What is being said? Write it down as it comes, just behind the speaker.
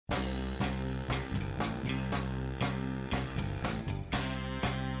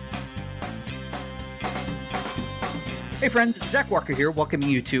Hey friends, Zach Walker here, welcoming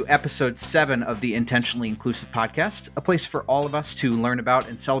you to episode 7 of the Intentionally Inclusive Podcast, a place for all of us to learn about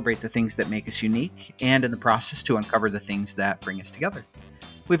and celebrate the things that make us unique, and in the process to uncover the things that bring us together.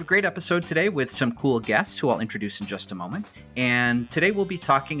 We have a great episode today with some cool guests who I'll introduce in just a moment, and today we'll be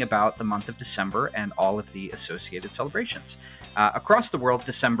talking about the month of December and all of the associated celebrations. Across the world,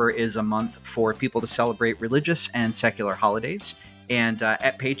 December is a month for people to celebrate religious and secular holidays. And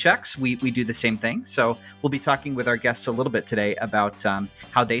at Paychex, we do the same thing. So we'll be talking with our guests a little bit today about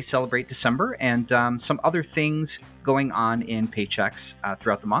how they celebrate December and some other things going on in Paychex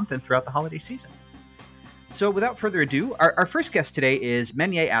throughout the month and throughout the holiday season. So without further ado, our first guest today is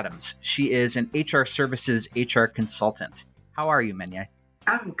Menye Adams. She is an HR Services HR consultant. How are you, Menye?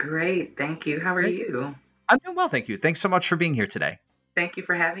 I'm great. Thank you. How are you? I'm doing well, thank you. Thanks so much for being here today. Thank you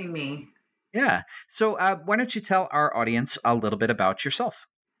for having me. Yeah. So why don't you tell our audience a little bit about yourself?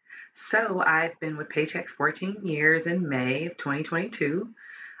 So I've been with Paychex 14 years in May of 2022.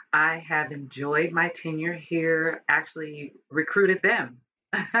 I have enjoyed my tenure here, actually recruited them.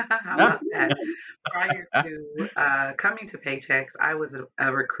 How about that? Prior to coming to Paychex, I was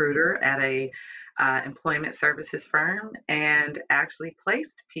a recruiter at a employment services firm and actually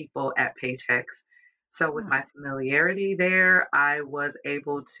placed people at Paychex. So with my familiarity there, I was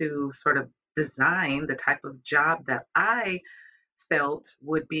able to sort of design the type of job that I felt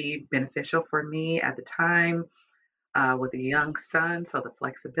would be beneficial for me at the time with a young son. So the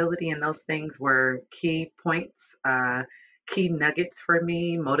flexibility and those things were key points, key nuggets for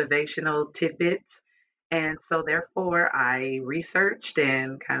me, motivational tidbits. And so therefore I researched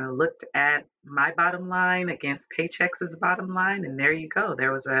and kind of looked at my bottom line against Paychex's bottom line. And there you go.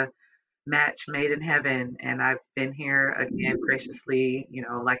 There was a match made in heaven. And I've been here again graciously,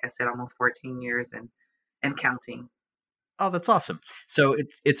 like I said, almost 14 years and counting. Oh, that's awesome. So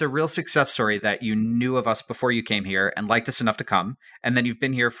it's a real success story that you knew of us before you came here and liked us enough to come. And then you've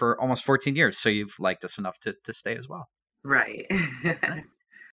been here for almost 14 years. So you've liked us enough to stay as well. Right. Right.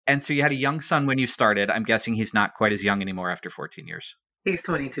 And so you had a young son when you started. I'm guessing he's not quite as young anymore after 14 years. He's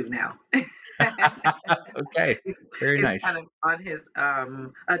 22 now. Okay. Very he's nice. kind of on his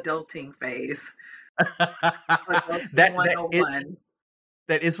adulting phase. Adulting that 101.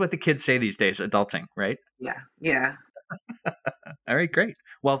 is what the kids say these days, adulting, right? Yeah. All right, great.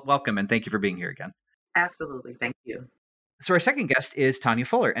 Well, welcome and thank you for being here again. Absolutely. Thank you. So our second guest is Tanya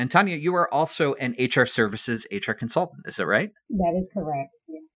Fuller. And Tanya, you are also an HR Services HR consultant. Is that right? That is correct.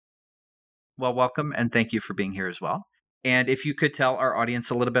 Yeah. Well, welcome and thank you for being here as well. And if you could tell our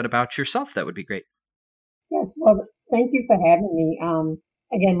audience a little bit about yourself, that would be great. Yes. Well, thank you for having me.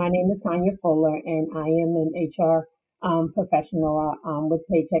 Again, my name is Tanya Fuller, and I am an HR professional with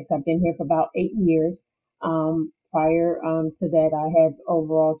Paychex. I've been here for about 8 years. Prior to that, I have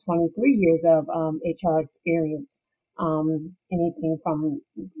overall 23 years of HR experience. Anything from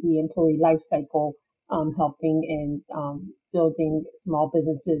the employee life cycle, helping and building small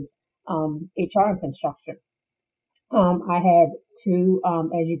businesses, HR infrastructure. I have two,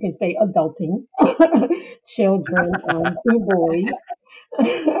 as you can say, adulting children, 2 boys.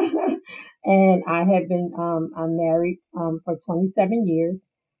 And I have been, I'm married for 27 years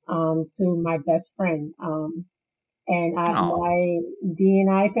to my best friend. And my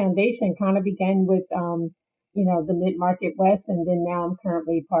D&I foundation kind of began with, the Mid-Market West, and then now I'm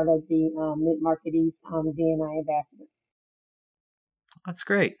currently part of the Mid-Market East D&I ambassadors. That's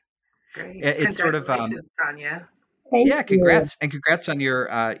great. Great. It's sort of Tanya. Thank you. Congrats, and congrats on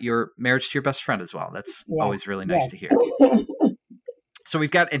your marriage to your best friend as well. That's always really nice to hear. So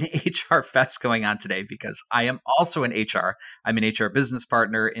we've got an HR fest going on today because I am also in HR. I'm an HR business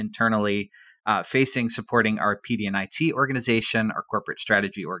partner internally, supporting our PD and IT organization, our corporate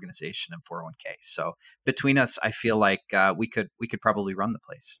strategy organization, and 401k. So between us, I feel like we could probably run the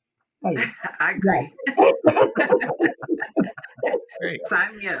place. Oh, yeah. I agree. Great.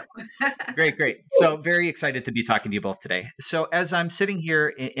 Sign me up. Great. So very excited to be talking to you both today. So as I'm sitting here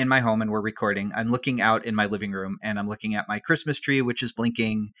in my home and we're recording, I'm looking out in my living room and I'm looking at my Christmas tree, which is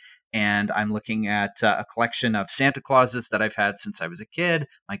blinking. And I'm looking at a collection of Santa Clauses that I've had since I was a kid.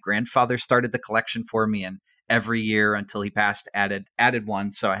 My grandfather started the collection for me, and every year until he passed, added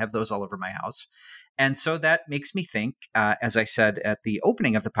one. So I have those all over my house. And so that makes me think, as I said at the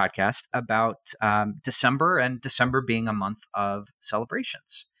opening of the podcast, about December and December being a month of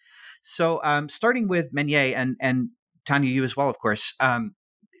celebrations. So starting with Menye and Tanya, you as well, of course,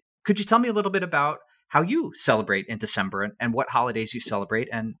 could you tell me a little bit about how you celebrate in December and what holidays you celebrate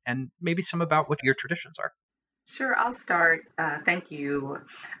and maybe some about what your traditions are? Sure, I'll start. Thank you.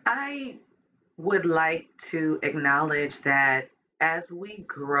 I would like to acknowledge that as we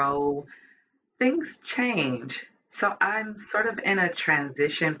grow, things change. So I'm sort of in a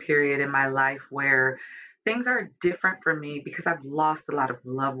transition period in my life where things are different for me because I've lost a lot of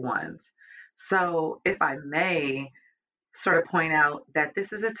loved ones. So, if I may sort of point out that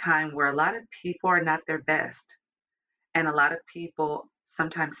this is a time where a lot of people are not their best, and a lot of people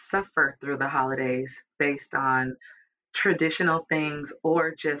sometimes suffer through the holidays based on traditional things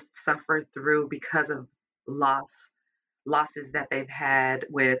or just suffer through because of losses that they've had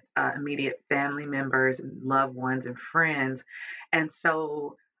with immediate family members and loved ones and friends. And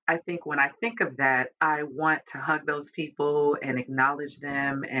so I think when I think of that, I want to hug those people and acknowledge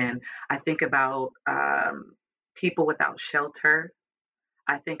them. And I think about people without shelter.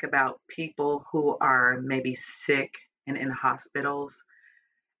 I think about people who are maybe sick and in hospitals.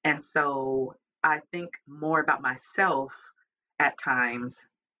 And so I think more about myself at times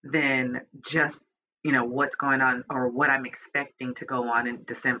than just, what's going on or what I'm expecting to go on in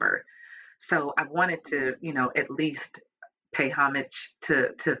December. So I wanted to, at least pay homage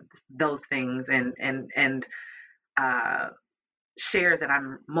to those things and uh, share that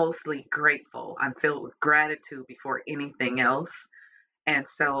I'm mostly grateful. I'm filled with gratitude before anything else. And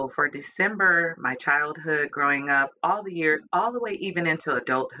so for December, my childhood, growing up, all the years, all the way even into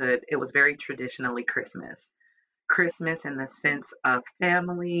adulthood, it was very traditionally Christmas. Christmas in the sense of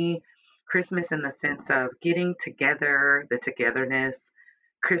family, Christmas in the sense of getting together, the togetherness,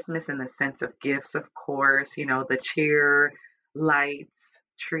 Christmas in the sense of gifts, of course, the cheer, lights,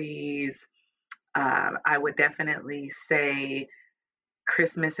 trees. I would definitely say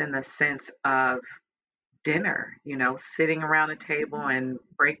Christmas in the sense of dinner, sitting around a table and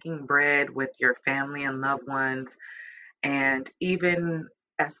breaking bread with your family and loved ones. And even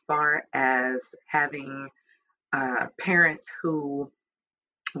as far as having parents who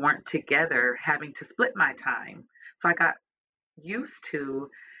weren't together, having to split my time. So I got used to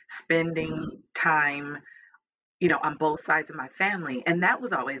spending time, on both sides of my family, and that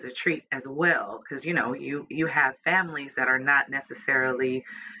was always a treat as well, because you have families that are not necessarily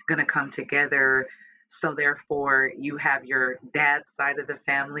going to come together. So therefore, you have your dad's side of the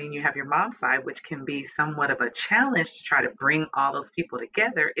family and you have your mom's side, which can be somewhat of a challenge to try to bring all those people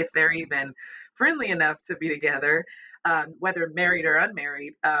together if they're even friendly enough to be together, whether married or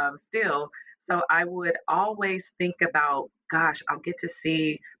unmarried, still. So I would always think about, gosh, I'll get to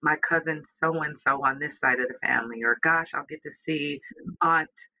see my cousin so and so on this side of the family, or gosh, I'll get to see aunt,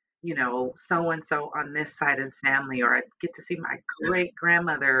 so and so on this side of the family, or I get to see my great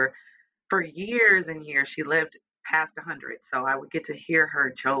grandmother for years and years. She lived past 100, so I would get to hear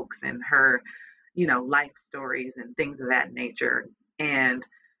her jokes and her, life stories and things of that nature. And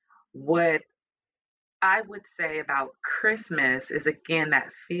what I would say about Christmas is again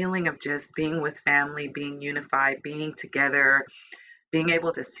that feeling of just being with family, being unified, being together, being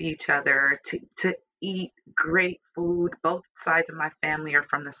able to see each other, to eat great food. Both sides of my family are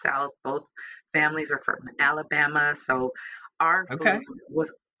from the South. Both families are from Alabama. So our Okay. food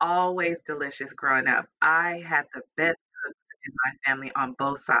was always delicious growing up. I had the best cooks in my family on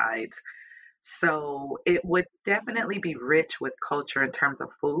both sides. So it would definitely be rich with culture in terms of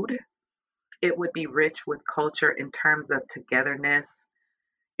food. It would be rich with culture in terms of togetherness.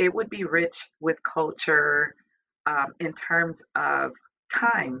 It would be rich with culture in terms of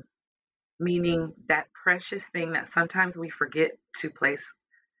time, meaning that precious thing that sometimes we forget to place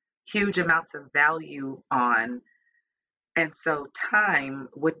huge amounts of value on. And so time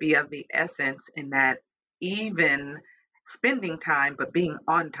would be of the essence in that even spending time, but being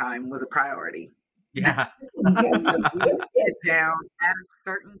on time was a priority. Yeah. Because we would sit down at a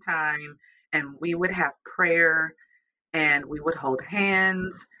certain time and we would have prayer and we would hold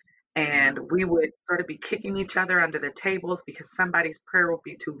hands and we would sort of be kicking each other under the tables because somebody's prayer would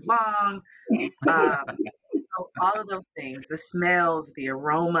be too long. So all of those things, the smells, the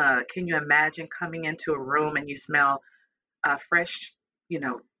aroma. Can you imagine coming into a room and you smell a fresh,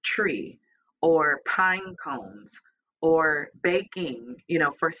 tree or pine cones or baking,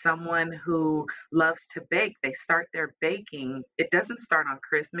 for someone who loves to bake, they start their baking. It doesn't start on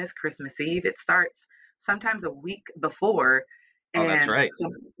Christmas Eve. It starts sometimes a week before. Oh, that's And right.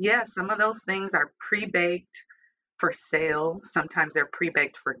 so, yeah, some of those things are pre-baked for sale. Sometimes they're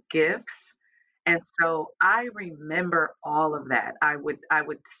pre-baked for gifts. And so I remember all of that. I would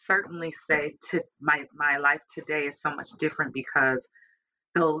certainly say to my life today is so much different because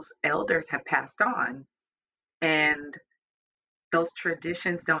those elders have passed on and those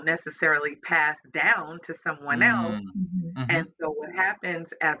traditions don't necessarily pass down to someone else. Mm. Mhm. And Hmm. so what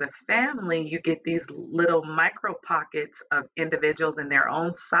happens as a family, you get these little micro pockets of individuals in their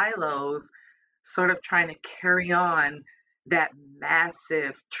own silos sort of trying to carry on that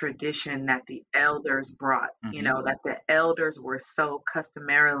massive tradition that the elders brought, Hmm. that the elders were so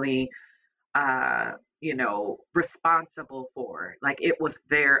customarily, uh, responsible for. Like it was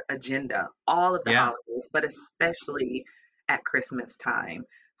their agenda, all of the Yeah, holidays, but especially at Christmas time.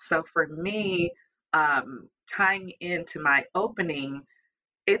 So for me, tying into my opening,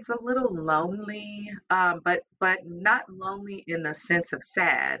 it's a little lonely, but not lonely in the sense of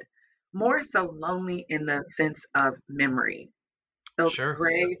sad, more so lonely in the sense of memory. Those sure.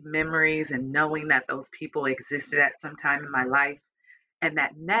 grave memories and knowing that those people existed at some time in my life and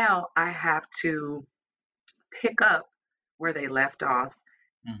that now I have to pick up where they left off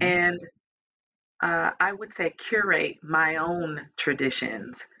Hmm. and I would say curate my own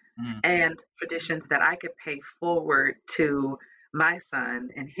traditions Mm. and traditions that I could pay forward to my son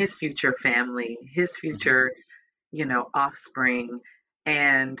and his future family, his Hmm. future, offspring.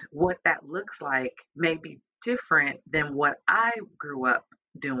 And what that looks like may be different than what I grew up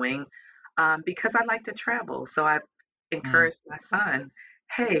doing because I like to travel. So I've Mm. encouraged my son,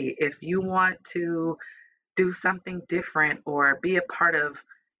 hey, if you want to do something different or be a part of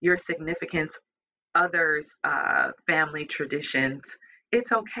your significant others' family traditions,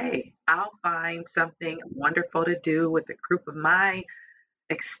 it's okay. I'll find something wonderful to do with a group of my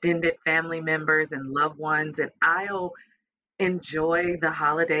extended family members and loved ones, and I'll enjoy the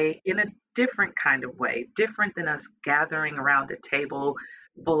holiday in a different kind of way, different than us gathering around a table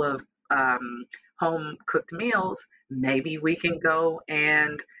full of um, home cooked meals. Maybe we can go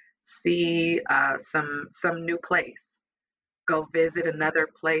and see some new place, go visit another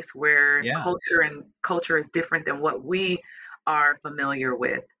place where Yeah. culture is different than what we are familiar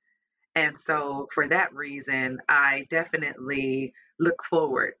with. And so for that reason, I definitely look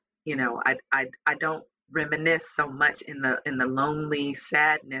forward. I don't reminisce so much in the lonely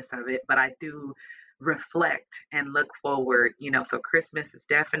sadness of it, but I do reflect and look forward. So Christmas is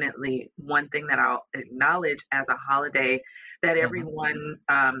definitely one thing that I'll acknowledge as a holiday that Hmm. everyone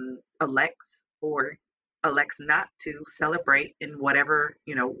elects or elects not to celebrate in whatever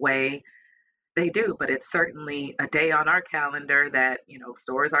way they do, but it's certainly a day on our calendar that,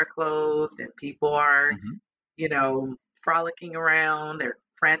 stores are closed and people are, Hmm. frolicking around, they're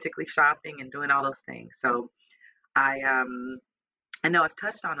frantically shopping and doing all those things. So I know I've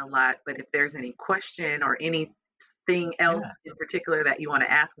touched on a lot, but if there's any question or anything else Yeah. in particular that you want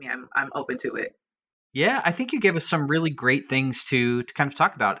to ask me, I'm open to it. Yeah, I think you gave us some really great things to kind of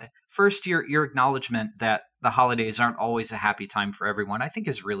talk about. First, your acknowledgement that the holidays aren't always a happy time for everyone, I think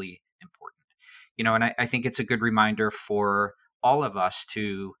is really important. And I think it's a good reminder for all of us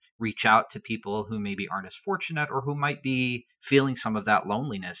to reach out to people who maybe aren't as fortunate or who might be feeling some of that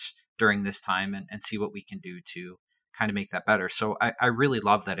loneliness during this time and see what we can do to kind of make that better. So I really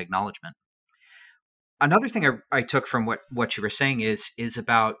love that acknowledgement. Another thing I took from what you were saying is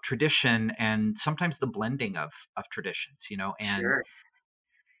about tradition and sometimes the blending of traditions, and Sure.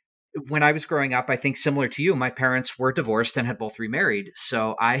 when I was growing up, I think similar to you, my parents were divorced and had both remarried.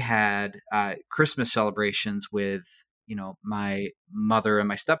 So I had Christmas celebrations with, my mother and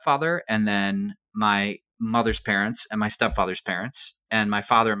my stepfather, and then my mother's parents and my stepfather's parents, and my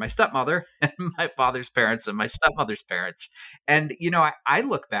father and my stepmother, and my father's parents and my stepmother's parents. And, I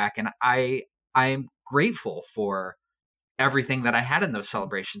look back and I'm grateful for everything that I had in those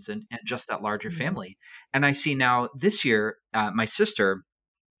celebrations and just that larger Mhm. family. And I see now this year, my sister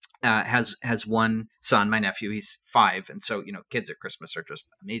has one son, my nephew. He's 5, and so kids at Christmas are just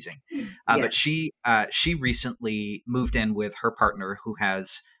amazing. But Yes. she recently moved in with her partner, who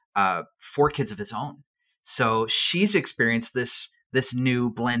has 4 kids of his own. So she's experienced this new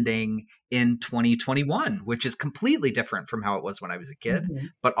blending in 2021, which is completely different from how it was when I was a kid,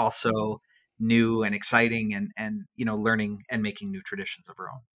 Mhm. but also new and exciting, and learning and making new traditions of her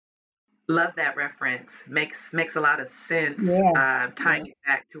own. Love that reference. Makes a lot of sense. Yeah, Tying yeah. it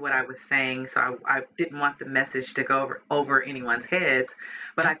back to what I was saying, so I didn't want the message to go over anyone's heads,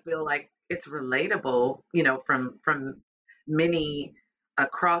 but Yeah. I feel like it's relatable. From many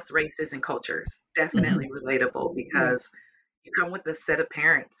across races and cultures. Hmm. Definitely relatable because Yes. you come with a set of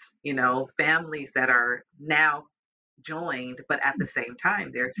parents, families that are now joined, but at the same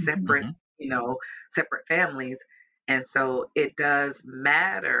time, they're Mhm. separate, Hmm. separate families. And so it does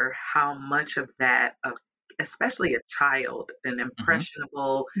matter how much of that, especially a child, an Hmm.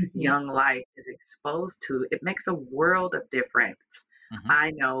 impressionable Mhm. young life is exposed to, it makes a world of difference. Hmm.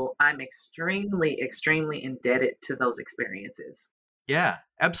 I know I'm extremely, extremely indebted to those experiences. Yeah,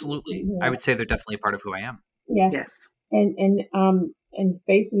 absolutely. I Yeah. would say they're definitely a part of who I am. Yeah. Yes. And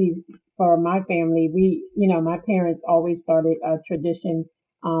basically for my family, my parents always started a tradition.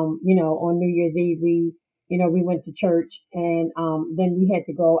 On New Year's Eve, we, we went to church, and then we had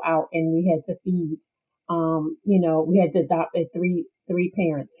to go out and we had to feed. We had to adopt three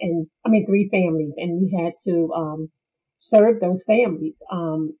parents, and I mean three families, and we had to serve those families.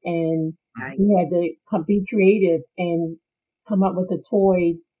 And Right. we had to be creative and come up with a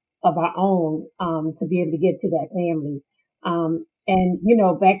toy of our own to be able to get to that family.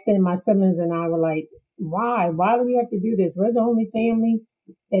 And back then my siblings and I were like, why? Why do we have to do this? We're the only family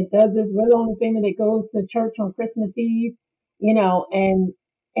that does this. We're the only family that goes to church on Christmas Eve,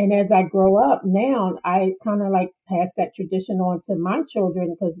 and as I grow up now, I kind of like pass that tradition on to my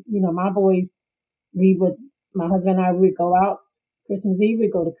children because, my boys, we would, my husband and I would go out Christmas Eve,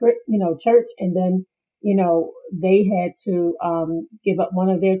 we'd go to, church, and then, they had to give up one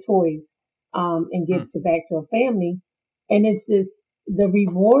of their toys and give to back to a family. And it's just the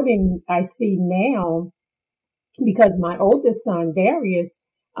rewarding I see now because my oldest son, Darius,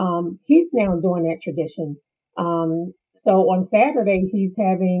 he's now doing that tradition. So on Saturday, he's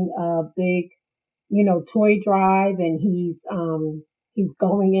having a big, toy drive, and he's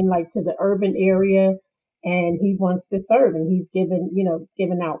going in like to the urban area, and he wants to serve, and he's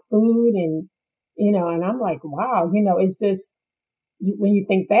giving out food, and and I'm like, wow, it's just when you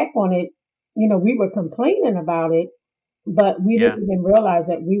think back on it, we were complaining about it, but we Yeah. didn't even realize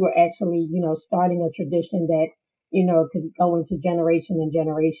that we were actually, starting a tradition that, could go into generation and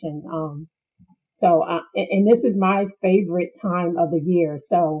generation. And this is my favorite time of the year.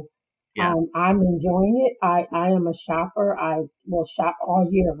 So, Yeah. I'm enjoying it. I am a shopper. I will shop all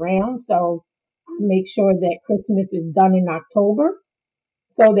year round. So I make sure that Christmas is done in October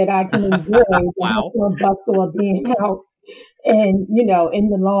so that I can enjoy the Wow. hustle and bustle of being out and, in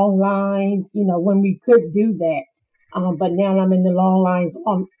the long lines, when we could do that. But now I'm in the long lines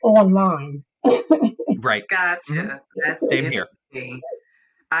online. Right. Gotcha. That's Same here. interesting.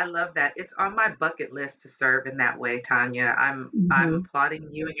 I love that. It's on my bucket list to serve in that way, Tanya. I'm Hmm. applauding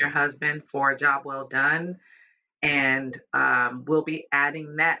you and your husband for a job well done, and we'll be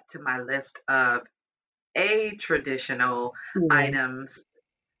adding that to my list of a traditional Yeah. items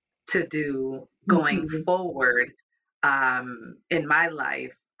to do going Hmm. forward in my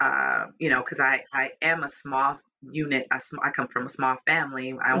life. Because I am a small unit. I come from a small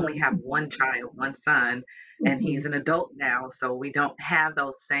family. I only have one child, one son, and Hmm. he's an adult now. So we don't have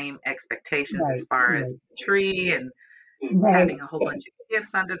those same expectations as Right. far as Right. tree and Right. having a whole bunch of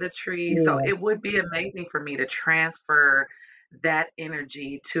gifts under the tree. So Yeah. it would be amazing for me to transfer that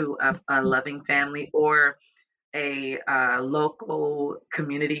energy to a loving family or a local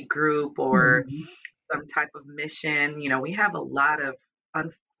community group or Hmm. some type of mission. We have a lot of,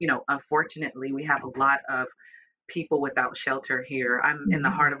 unfortunately, we have a lot of people without shelter here. I'm in the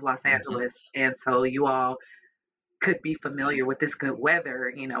Hmm. heart of Los Angeles, and so you all could be familiar with this good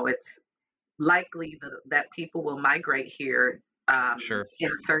weather. It's likely that people will migrate here Sure.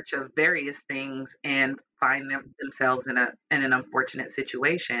 in search of various things and find themselves in an unfortunate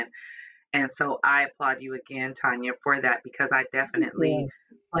situation. And so I applaud you again, Tanya, for that because I definitely Yeah.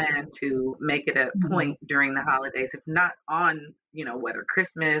 plan to make it a Hmm. point during the holidays, if not on, whether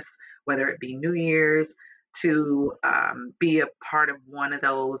Christmas, whether it be New Year's, to be a part of one of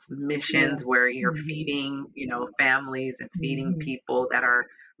those Yeah. missions where you're Hmm. feeding, families and feeding Hmm. people that are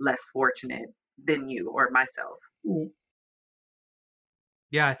less fortunate than you or myself. Yeah.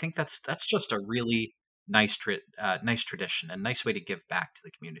 Yeah, I think that's just a really nice tradition and nice way to give back to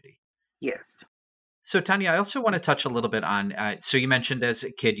the community. Yes. So, Tanya, I also want to touch a little bit on. So, you mentioned as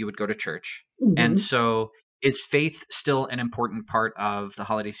a kid you would go to church, and Hmm. so is faith still an important part of the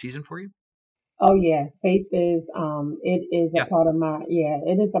holiday season for you? Oh yeah, faith is it is a Yeah. part of my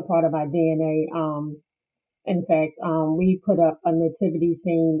it is a part of my DNA. In fact, we put up a nativity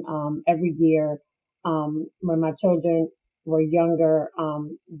scene every year. When my children were younger,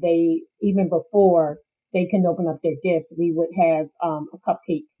 they even before they can open up their gifts, we would have a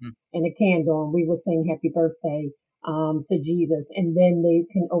cupcake Mm. and a candle, and we would sing "Happy Birthday" to Jesus, and then they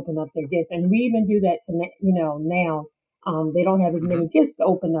can open up their gifts. And we even do that to now. They don't have as Hmm. many gifts to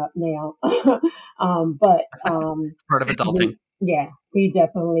open up now, but It's part of adulting. we yeah, we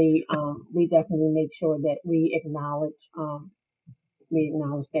definitely make sure that we acknowledge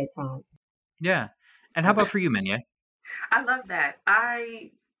that time. Yeah. And how about for you, Minya? I love that.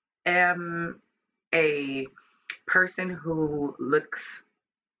 I am a person who looks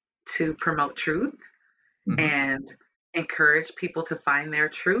to promote truth Hmm. and encourage people to find their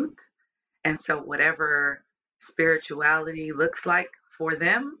truth. And so, whatever spirituality looks like for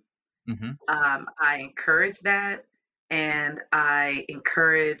them, Hmm. I encourage that. And I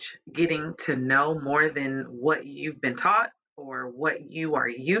encourage getting to know more than what you've been taught or what you are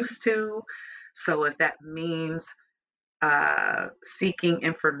used to. So if that means seeking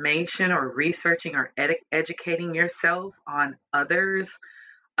information or researching or educating yourself on others'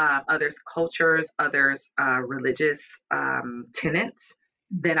 cultures, others' religious tenets,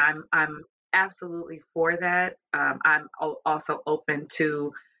 then I'm absolutely for that. I'm also open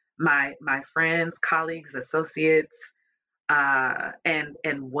to my friends, colleagues, associates, and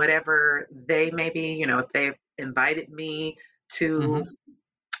whatever they may be. If they've invited me to Mm-hmm.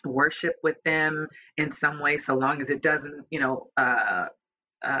 worship with them in some way, so long as it doesn't,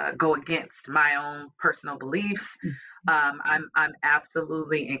 go against my own personal beliefs. I'm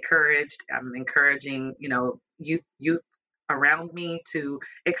absolutely encouraged. I'm encouraging, youth around me to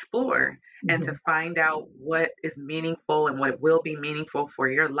explore and to Mhm. find out what is meaningful and what will be meaningful for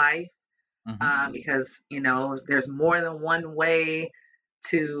your life. Mm-hmm. Because there's more than one way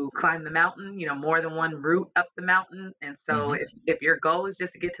to climb the mountain. More than one route up the mountain. And so Mm-hmm. if your goal is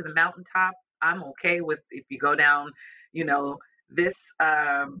just to get to the mountaintop, I'm okay with if you go down, you know, this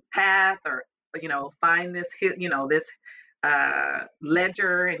path, or find this this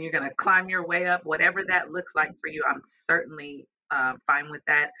ledger, and you're going to climb your way up, whatever that looks like for you. I'm certainly fine with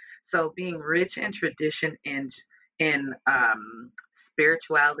that. So being rich in tradition and in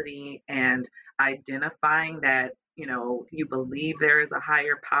spirituality, and identifying that you believe there is a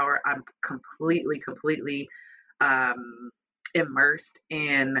higher power, I'm completely um, immersed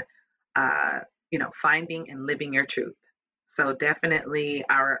in finding and living your truth. So definitely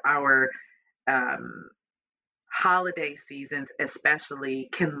our um, holiday seasons especially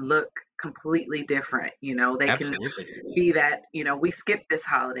can look completely different. They can Absolutely. be that we skip this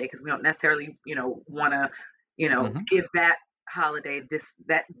holiday because we don't necessarily want to Mm-hmm. give that holiday this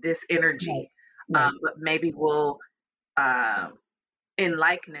Right. energy. Right. But maybe we'll um in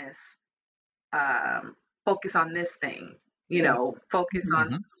likeness, focus on this thing, Right. focus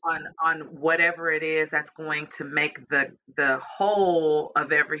Mhm. Mm-hmm. on whatever it is that's going to make the whole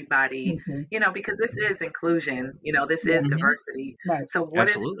of everybody, Mhm. because this is inclusion, this is Right. Mm-hmm. diversity. Right. So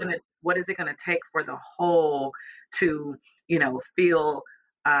Absolutely. what is it going to take for the whole to feel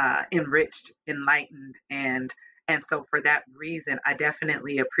enriched, enlightened, and so for that reason I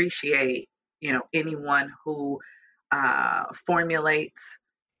definitely appreciate anyone who formulates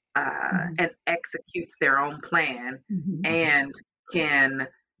Mhm. and executes their own plan, Mhm. Mm-hmm. and can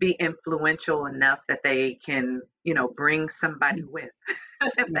be influential enough that they can, bring somebody Mhm. with,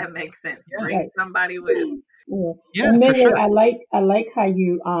 if Right. that makes sense. Yeah. Bring Right. somebody with. Yeah. Yeah, And for Mele, sure. I like how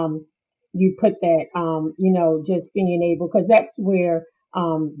you put that just being able, because that's where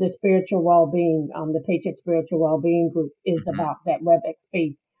the spiritual well-being, the Paycheck Spiritual Well-being Group is Mm-hmm. about, that WebEx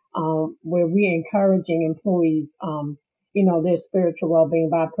space, where we're encouraging employees their spiritual well-being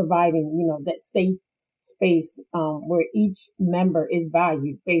by providing that safe space where each member is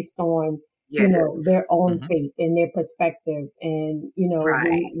valued based on Yes. their own Mm-hmm. faith and their perspective, and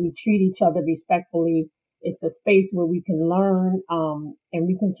Right. we treat each other respectfully. It's a space where we can learn, and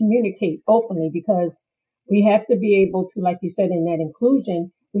we can communicate openly, because we have to be able to, like you said, in that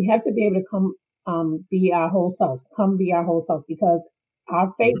inclusion, we have to be able to come, be our whole self, because our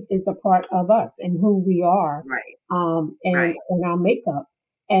Mm-hmm. faith is a part of us and who we are, Right. Right. and our makeup.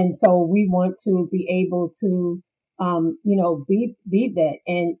 And so we want to be able to, be that.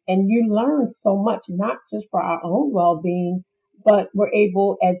 And you learn so much, not just for our own well being, but we're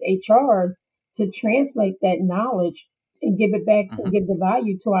able as HRs to translate that knowledge and give it back Mm-hmm. and give the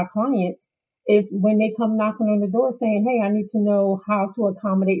value to our clients, if when they come knocking on the door saying, hey, I need to know how to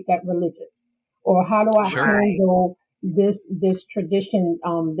accommodate that religious, or how do I Sure. Right. handle this tradition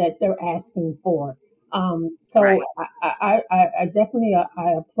that they're asking for. So Right. I definitely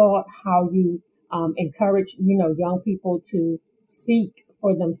I applaud how you encourage young people to seek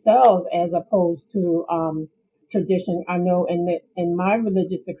for themselves, as opposed to tradition. I know in my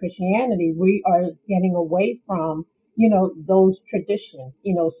religious, the Christianity, we are getting away from those traditions,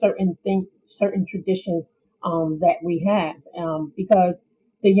 certain traditions that we have, because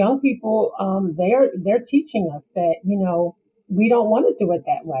the young people, they're teaching us that we don't want to do it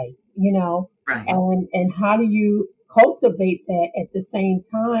that way, Mm-hmm. Right. and how do you cultivate that at the same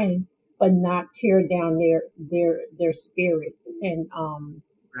time, but not tear down their spirit, and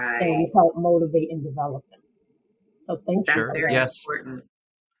Right. help motivate and develop them. So thank you That's Sure. for very that. Yes. important.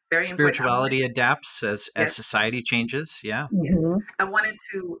 Very important. Spirituality adapts as Yes. society changes. Yeah. Yes. Hmm. I wanted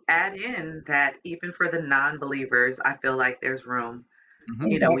to add in that even for the non-believers, I feel like there's room. Mm-hmm.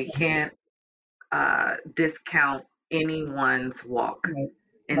 We Exactly. can't discount anyone's walk. Right.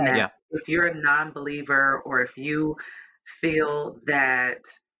 In Right. that, Yeah. if you're a non-believer, or if you feel that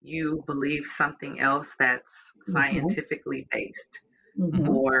you believe something else that's Hmm. scientifically based, Hmm.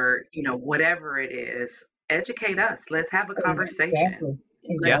 or, whatever it is, educate us. Let's have a conversation. Exactly.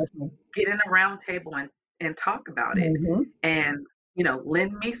 Yeah. Let's Exactly. get in a round table and talk about it. Mm-hmm. And,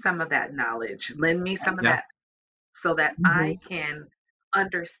 lend me some of that knowledge, lend me some of Yeah. that so that I Mm-hmm. can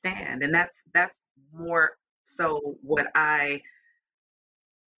understand. And that's more so what I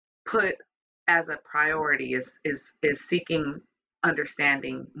put as a priority is seeking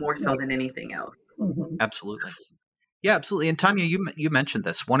understanding more so Right. than anything else. Mm-hmm. Absolutely. Yeah, absolutely. And Tanya, you mentioned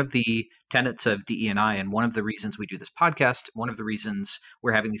this. One of the tenets of DE&I, and one of the reasons we do this podcast, one of the reasons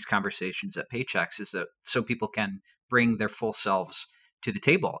we're having these conversations at Paychex, is that so people can bring their full selves to the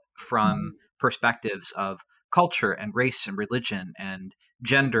table from perspectives of culture and race and religion and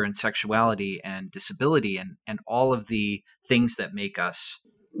gender and sexuality and disability and all of the things that make us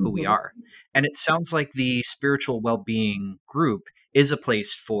who we Mm-hmm. are. And it sounds like the spiritual well-being group is a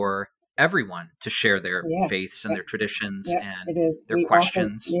place for everyone to share their Yeah. faiths and their traditions Yeah, and it is. their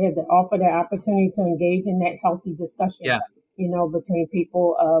questions. They offer the opportunity to engage in that healthy discussion, Yeah. between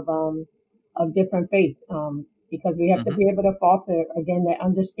people of different faith, because we have to Hmm. be able to foster again that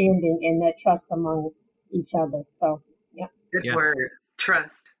understanding and that trust among each other. So, yeah, Good Yeah. word.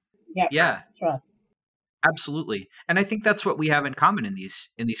 Trust. yeah, Yeah. trust. Absolutely. And I think that's what we have in common in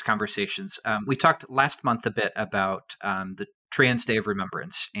these conversations. We talked last month a bit about the Trans Day of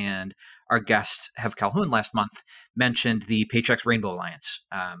Remembrance, and our guest Hev Calhoun last month mentioned the Paychex Rainbow Alliance,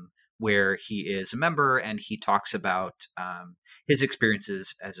 where he is a member and he talks about his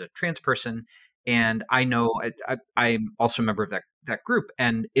experiences as a trans person. And I know I'm also a member of that group,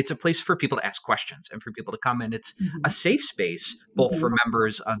 and it's a place for people to ask questions and for people to come. And it's a Mm-hmm. safe space both Mm-hmm. for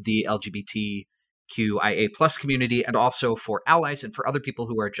members of the LGBTQIA plus community and also for allies and for other people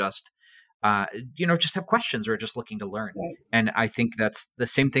who are just just have questions or just looking to learn. Right. And I think that's the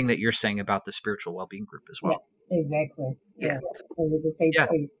same thing that you're saying about the spiritual well-being group as Yeah, well. exactly. Yeah, Yes. it was a safe Yeah.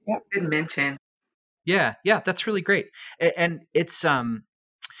 space. Yep. Good mention. Yeah, that's really great. And it's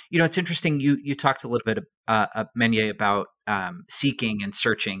it's interesting. You talked a little bit, Menye, about seeking and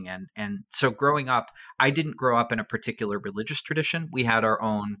searching, and so growing up, I didn't grow up in a particular religious tradition. We had our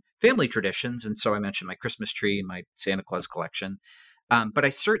own family traditions, and so I mentioned my Christmas tree and my Santa Claus collection. But I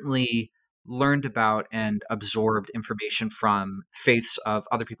certainly learned about and absorbed information from faiths of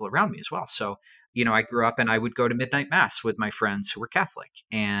other people around me as well. So, I grew up and I would go to midnight mass with my friends who were Catholic,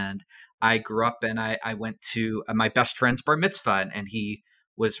 and I grew up and I went to my best friend's bar mitzvah, and he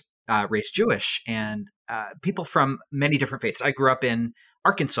was raised Jewish, and people from many different faiths. I grew up in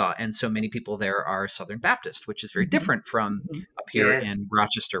Arkansas, and so many people there are Southern Baptist, which is very Mm-hmm. different from Mm-hmm. up here Yes. in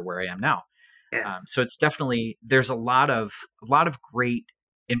Rochester, where I am now. Yes. So it's definitely there's a lot of great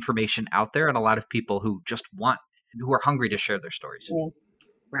information out there, and a lot of people who are hungry to share their stories. Yeah.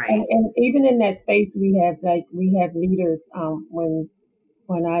 Right. And even in that space, we have leaders.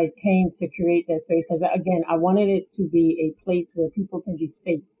 When I came to create that space, because again, I wanted it to be a place where people can be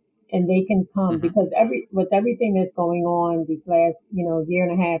safe and they can come, Hmm. because with everything that's going on these last, year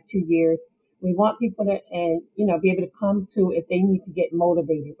and a half, 2 years, we want people to, and, be able to come to if they need to get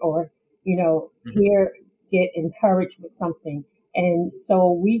motivated or, Hmm. hear, get encouraged with something. And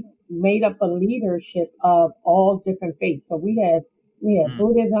so we made up a leadership of all different faiths. So we have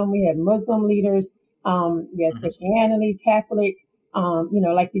Buddhism, we have Muslim leaders, we have Hmm. Christianity, Catholic,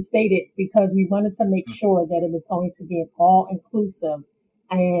 like you stated, because we wanted to make sure that it was going to be an all inclusive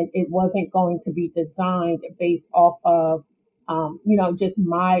and it wasn't going to be designed based off of, just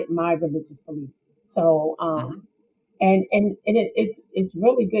my religious belief. So, Hmm. it's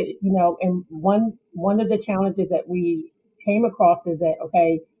really good, and one of the challenges that we came across is that,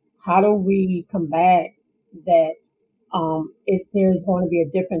 okay, how do we combat that, if there's going to be a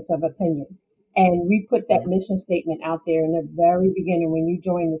difference of opinion? And we put that Hmm. mission statement out there in the very beginning when you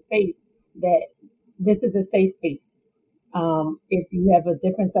join the space, that this is a safe space. If you have a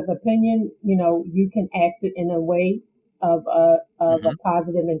difference of opinion, you can ask it in a way of a Hmm.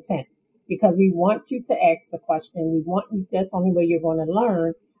 positive intent, because we want you to ask the question. We want you. That's the only way you're going to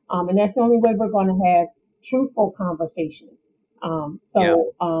learn, and that's the only way we're going to have truthful conversations. Yeah.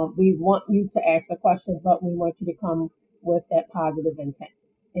 We want you to ask a question, but we want you to come with that positive intent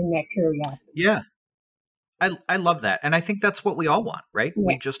and that curiosity. Yeah. I love that. And I think that's what we all want, right?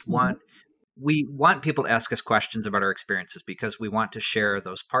 Yeah. Hmm. We want people to ask us questions about our experiences because we want to share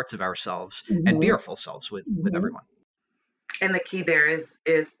those parts of ourselves and be Hmm. our full selves with Hmm. everyone. And the key there is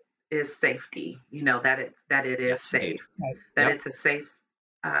safety. That it is Yes, indeed. safe. Right. That Yep. it's a safe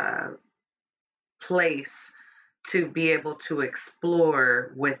uh, place to be able to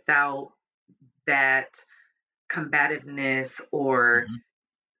explore without that combativeness or Hmm.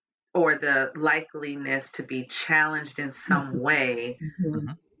 or the likeliness to be challenged in some way,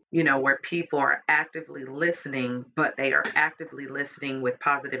 Mhm. where people are actively listening, but they are actively listening with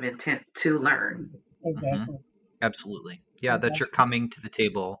positive intent to learn. Hmm. Exactly. Absolutely. Yeah, that you're Exactly. coming to the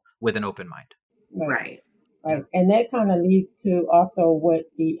table with an open mind. Right. Right. Yeah. Right. And that kind of leads to also what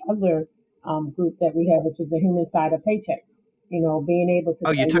the other group that we have, which is the human side of paychecks. Being able to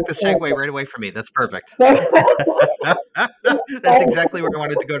Oh, you tell took your the segue story. right away from me. That's perfect. So, That's exactly where I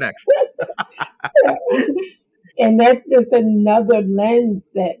wanted to go next. and that's just another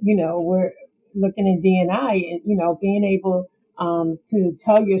lens that we're looking at D&I, and being able to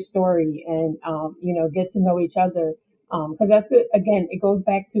tell your story and get to know each other, because that's it. Again, it goes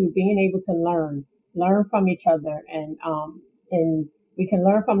back to being able to learn from each other, and we can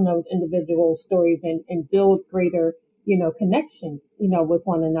learn from those individual stories and build greater connections with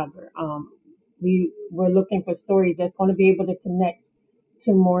one another. We're looking for stories that's going to be able to connect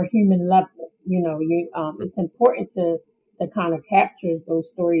to more human level. It's important to kind of capture those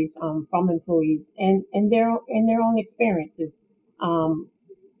stories from employees and their own experiences, um,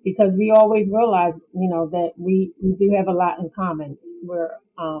 because we always realize that we do have a lot in common. We're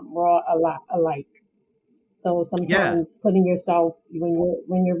all a lot alike. So Yeah. sometimes putting yourself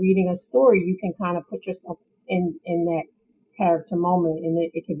when you're reading a story, you can kind of put yourself in that character moment, and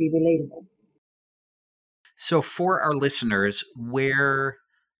it can be relatable. So for our listeners, where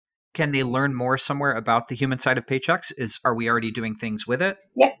can they learn more somewhere about the human side of paychecks? Are we already doing things with it?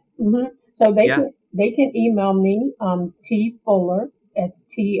 Yep. So they Yeah. can email me, T Fuller. That's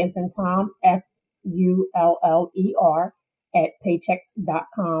T as in Tom, FULLER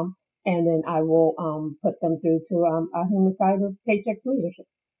 @paychecks.com, and then I will put them through to our human side of Paychecks leadership.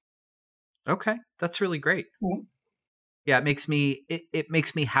 Okay. That's really great. Yeah. Yeah, it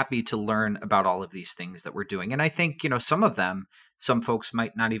makes me happy to learn about all of these things that we're doing. And I think, some of them, some folks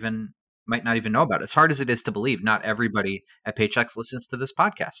might not even know about. As hard as it is to believe, not everybody at Paychecks listens to this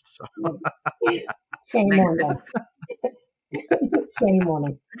podcast. So Yeah. Shame Makes on them. sense. Shame on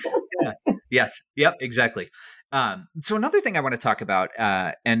them. yeah. Yes. Yep, exactly. So another thing I want to talk about,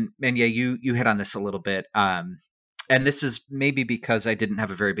 and yeah, you hit on this a little bit. And this is maybe because I didn't have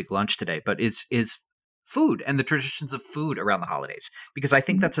a very big lunch today, but is food and the traditions of food around the holidays. Because I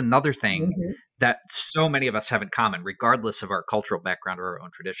think that's another thing Mm-hmm. that so many of us have in common, regardless of our cultural background or our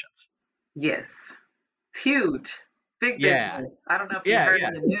own traditions. Yes. It's huge. Big Yeah. business. I don't know if you Yeah, heard yeah.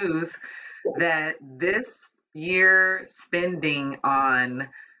 in the news that this year spending on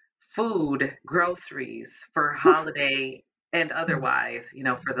food, groceries for holiday and otherwise,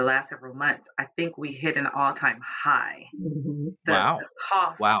 for the last several months, I think we hit an all-time high. Mm-hmm. The Wow.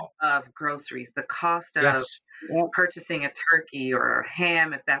 cost Wow. of groceries, the cost of Yes. Yep. purchasing a turkey or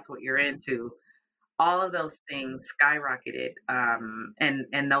ham, if that's what you're into, all of those things skyrocketed,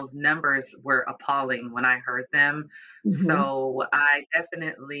 and those numbers were appalling when I heard them. Mm-hmm. So I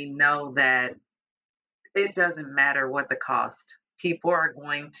definitely know that it doesn't matter what the cost. People are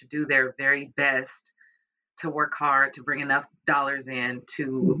going to do their very best to work hard to bring enough dollars in to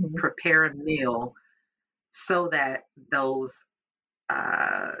Mm-hmm. prepare a meal so that those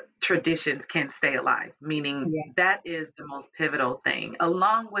uh, traditions can stay alive, meaning Yeah. that is the most pivotal thing,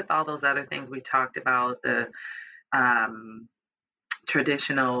 along with all those other things we talked about, the um,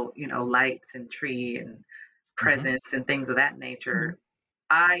 traditional, lights and tree and Hmm. presents and things of that Mm-hmm. nature.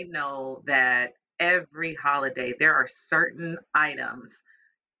 I know that every holiday there are certain items,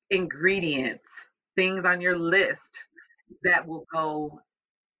 ingredients, things on your list that will go,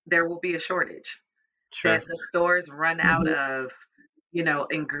 there will be a shortage, Sure. that the stores run out Mm-hmm. of,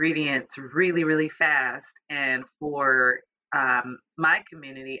 ingredients really, really fast. And for my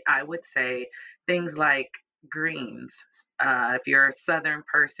community, I would say things like greens. If you're a Southern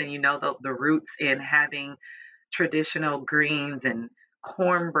person, you know the roots in having traditional greens and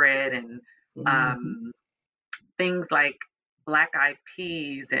cornbread and Mm-hmm. um, things like black eyed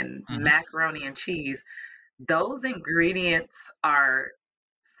peas and Hmm. macaroni and cheese. Those ingredients are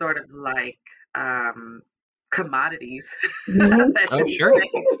sort of like um, commodities Mm-hmm. that Oh, should be sure.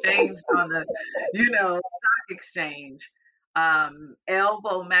 exchanged on the, stock exchange.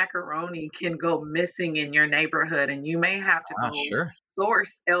 Elbow macaroni can go missing in your neighborhood, and you may have to Ah, go sure.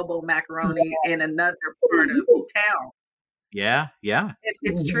 source elbow macaroni in Yes. another part of town. Yeah. Yeah.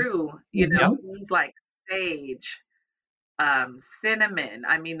 It's Mm-hmm. true, Yep. Mm-hmm. things like sage, cinnamon.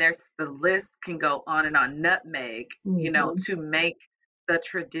 I mean, the list can go on and on. Nutmeg, Mm-hmm. to make the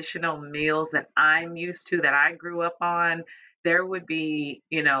traditional meals that I'm used to, that I grew up on. There would be,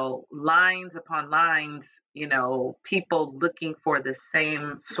 lines upon lines, people looking for the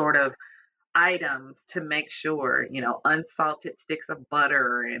same sort of items to make sure, unsalted sticks of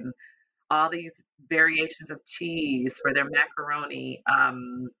butter and all these variations of cheese for their macaroni.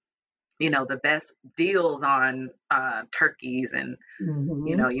 The best deals on turkeys, and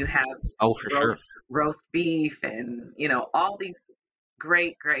Mm-hmm. you have Oh, for sure. roast beef, and all these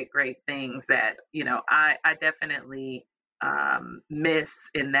great, great, great things that I definitely miss,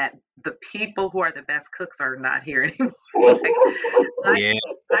 in that the people who are the best cooks are not here anymore. Like, Yeah.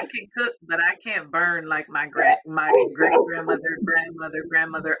 I can cook, but I can't burn like my great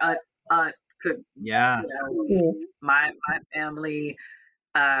grandmother, aunt could. Yeah. Yeah. My family,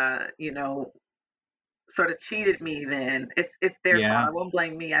 uh, you know, sort of cheated me then. It's their fault. Yeah. I won't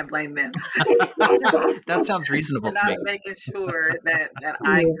blame me, I blame them. That sounds reasonable For to not me. making sure that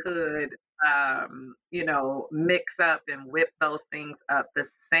I Yeah. could mix up and whip those things up the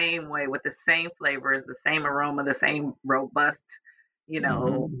same way, with the same flavors, the same aroma, the same robust,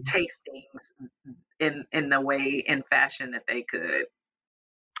 Hmm. tastings, in the way, in fashion that they could.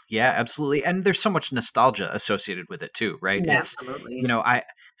 Yeah, absolutely. And there's so much nostalgia associated with it too, right? Yeah. It's, Absolutely. I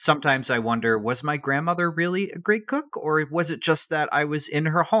sometimes I wonder, was my grandmother really a great cook, or was it just that I was in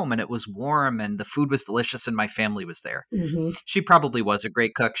her home and it was warm and the food was delicious and my family was there? Mm-hmm. She probably was a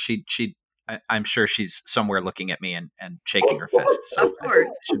great cook. I'm sure she's somewhere looking at me and shaking her fists. So Of I course.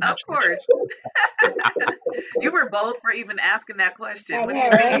 should Of mention that she course. You were bold for even asking that question. I What do know, you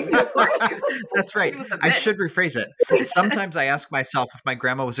right? mean? Of course you. That's right. She was the I should best. rephrase it. Sometimes I ask myself if my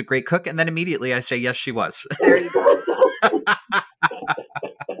grandma was a great cook, and then immediately I say, yes, she was. There you go.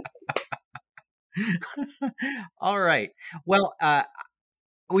 All right. Well,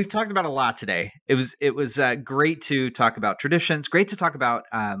 we've talked about a lot today. It was great to talk about traditions, great to talk about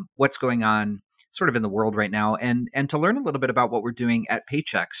what's going on sort of in the world right now, and to learn a little bit about what we're doing at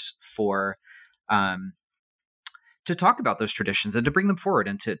Paychex for um, to talk about those traditions and to bring them forward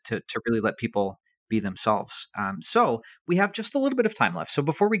and to really let people be themselves. So we have just a little bit of time left. So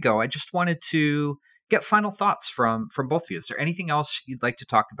before we go, I just wanted to get final thoughts from both of you. Is there anything else you'd like to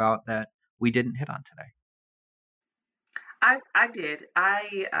talk about that we didn't hit on today? I did.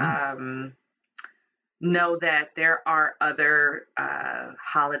 Mm, I know that there are other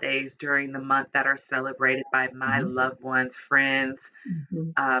holidays during the month that are celebrated by my mhm. loved ones, friends.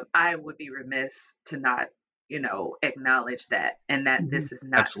 Mm-hmm. I would be remiss to not, acknowledge that, and that Mm-hmm. this is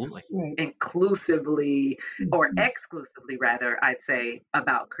not Absolutely. Right. inclusively, or Mm-hmm. exclusively rather, I'd say,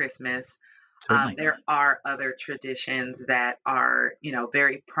 about Christmas. Certainly. There are other traditions that are,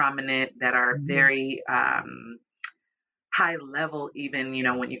 very prominent, that are Mm-hmm. very high level, even,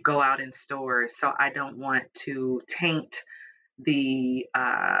 when you go out in stores. So I don't want to taint the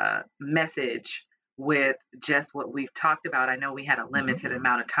message with just what we've talked about. I know we had a Hmm. limited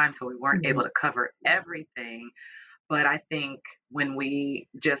amount of time, so we weren't able to cover everything. But I think when we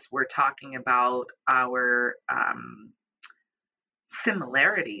just were talking about our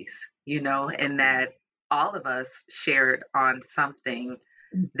similarities, and that all of us shared on something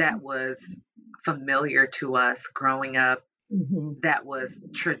Mm-hmm. that was familiar to us growing up, Mm-hmm. that was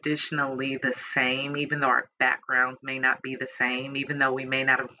traditionally the same, even though our backgrounds may not be the same, even though we may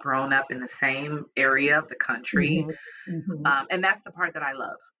not have grown up in the same area of the country. Mm-hmm. Mm-hmm. And that's the part that I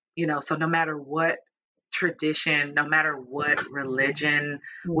love, so no matter what tradition, no matter what religion,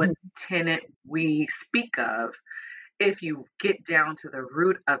 what Mm-hmm. tenet we speak of, if you get down to the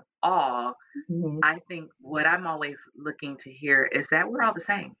root of all, Mm-hmm. I think what I'm always looking to hear is that we're all the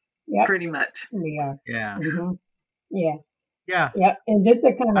same, Yep, pretty much. we are. Yeah. Mm-hmm. Yeah. Yeah. Yep. And just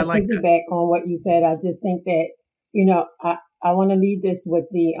to kind I of like that. piggyback on what you said, I just think that, I want to leave this with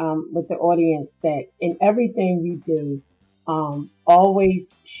the audience, that in everything you do,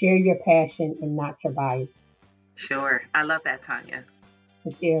 always share your passion and not your bias. Sure. I love that, Tanya.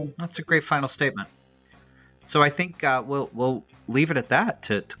 Thank you. That's a great final statement. So I think we'll leave it at that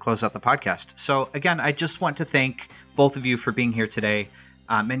to close out the podcast. So again, I just want to thank both of you for being here today.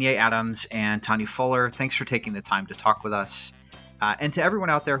 Mignet Adams and Tanya Fuller, thanks for taking the time to talk with us. And to everyone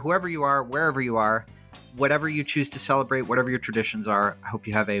out there, whoever you are, wherever you are, whatever you choose to celebrate, whatever your traditions are, I hope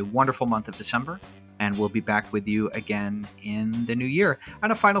you have a wonderful month of December. And we'll be back with you again in the new year.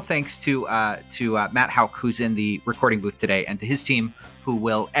 And a final thanks to Matt Hauk, who's in the recording booth today, and to his team, who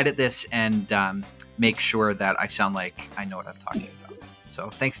will edit this and make sure that I sound like I know what I'm talking about. So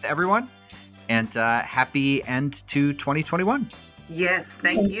thanks to everyone, and happy end to 2021. Yes,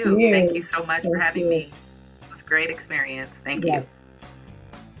 thank Thank you. you. Thank you so much for Thank having you. me. It was a great experience. Thank you. Yes.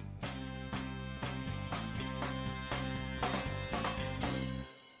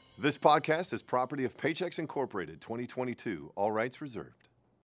 This podcast is property of Paychex Incorporated 2022. All rights reserved.